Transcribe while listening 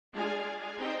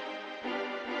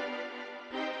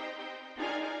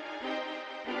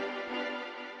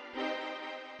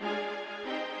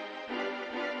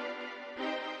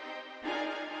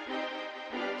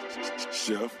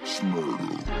Chef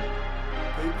Smurder.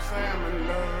 People say I'm in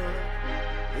love,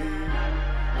 yeah.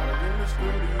 I was in the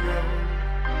studio,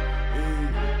 yeah.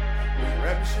 This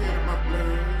rapping shit in my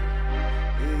blood,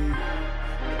 yeah.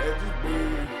 But that just be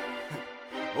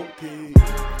okay.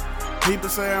 People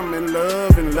say I'm in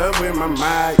love with my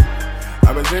mic.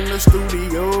 I was in the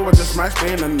studio, I just might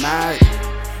spend the night.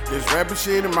 This rapping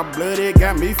shit in my blood, it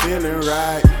got me feeling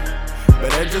right.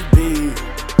 But that just be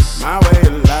my way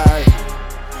of life.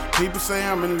 People say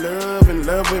I'm in love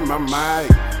with my mic.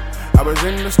 I was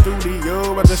in the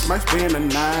studio, I just might spend the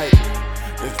night.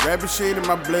 This rapping shit in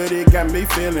my blood, it got me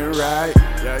feeling right.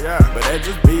 Yeah. But that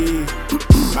just be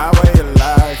my way of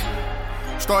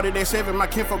life. Started at 7, my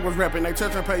kinfolk was rapping, they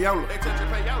touchin' payola.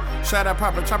 Shout out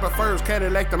Papa Chopper first,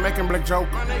 Cadillac, the making Black Joke.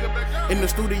 In the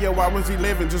studio, I was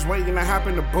 11, just waiting to hop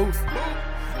in the booth.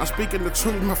 I'm speaking the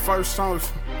truth, my first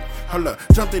songs. Hold up,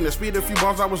 jumped in the speed a few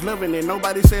bars, I was loving it.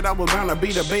 Nobody said I was bound to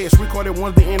be the best. Recorded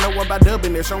ones, didn't know about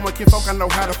dubbing it. Showing kinfolk I know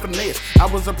how to finesse. I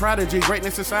was a prodigy,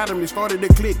 greatness inside of me. Started to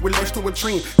click, relaxed to a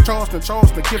trend. Charleston,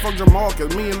 kinfolk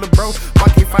Jamarcus, me and Lil Bro. Why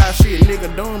can't find shit,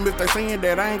 nigga doom if they saying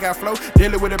that I ain't got flow.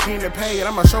 Dealing with a pen and pad,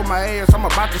 I'ma show my ass. I'm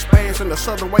about to spaz in the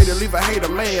southern way to leave a hater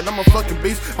mad. I'm a fucking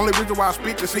beast, only reason why I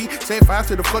speak is heat. Set fire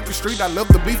to the fucking street, I love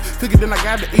the beef. Took it then I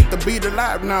got to eat the beat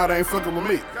alive. Nah, they ain't fucking with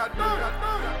me.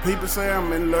 People say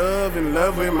I'm in love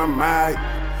with my mic.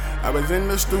 I was in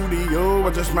the studio,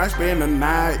 I just might spend the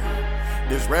night.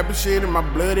 This rapping shit in my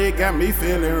blood, it got me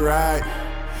feeling right.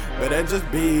 But that just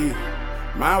be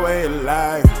my way of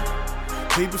life.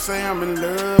 People say I'm in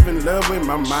love with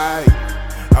my mic.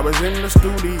 I was in the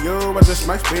studio, I just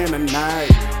might spend the night.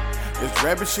 This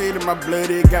rapping shit in my blood,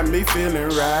 it got me feeling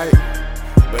right.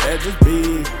 But that just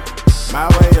be my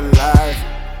way of life.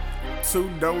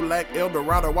 Pseudo like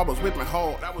Eldorado, I was whipping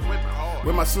hard.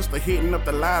 With my sister hitting up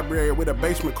the library with a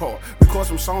basement car. Record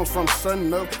some songs from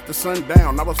sun up to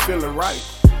sundown, I was feeling right.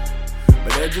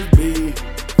 But that just be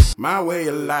my way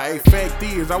of life. Fact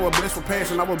is, I was blessed with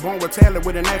passion. I was born with talent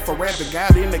with an knack for rapping.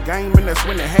 Got in the game and that's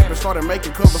when it happened. Started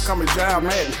making covers coming Jive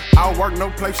Madden. All work, no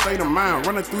play, state of mind.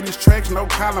 Running through these tracks, no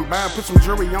Columbine. Put some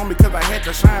jewelry on me cause I had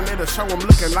to shine. Let it show I'm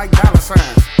looking like dollar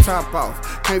signs. Top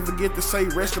off, can't forget to say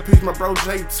rest in peace my bro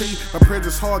JT. My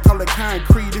presence hard, call it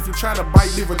concrete. If you try to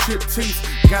bite, leave a chip teeth.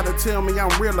 Gotta tell me I'm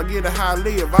real, I get it how I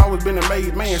live. Always been a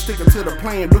made man, sticking to the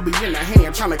plan. Do be in the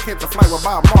hand, trying to catch a flight with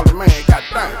Bob Marley, man.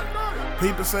 Goddamn.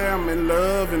 People say I'm in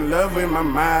love with my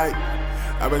mic.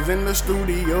 I was in the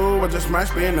studio, I just might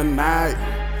spend the night.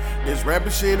 This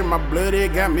rapping shit in my blood,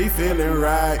 it got me feeling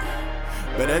right.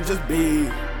 But that just be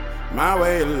my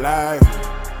way of life.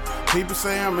 People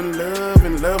say I'm in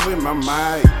love with my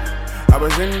mic. I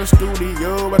was in the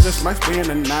studio, I just might spend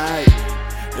the night.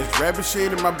 This rapping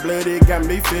shit in my blood, it got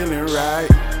me feeling right.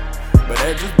 But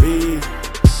that just be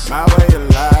my way of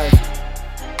life.